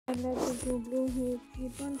Sila Turkoglu who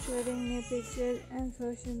keep on sharing new pictures and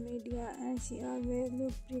social media, and she always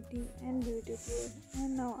look pretty and beautiful.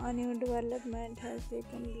 And now a new development has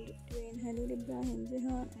taken between Halil Ibrahim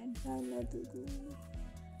Ceyhan and Sila Turkoglu.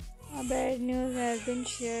 A bad news has been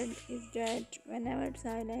shared is that whenever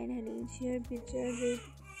Sila and Halil share pictures with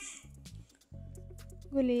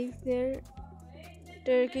colleagues, their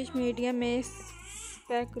Turkish media makes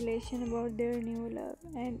speculation about their new love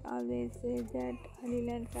and always says that Halil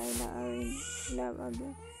and Sila are in love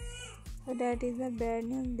again. So that is a bad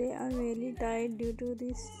news. They are really tired due to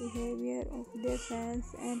this behavior of their fans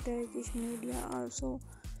and Turkish media also.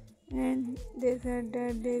 And they said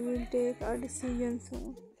that they will take a decision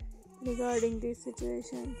soon regarding this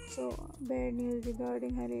situation. So bad news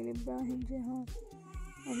regarding Halil Ibrahim Ceyhan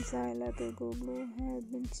and Sila Turkoglu has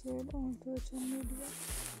been shared on social media.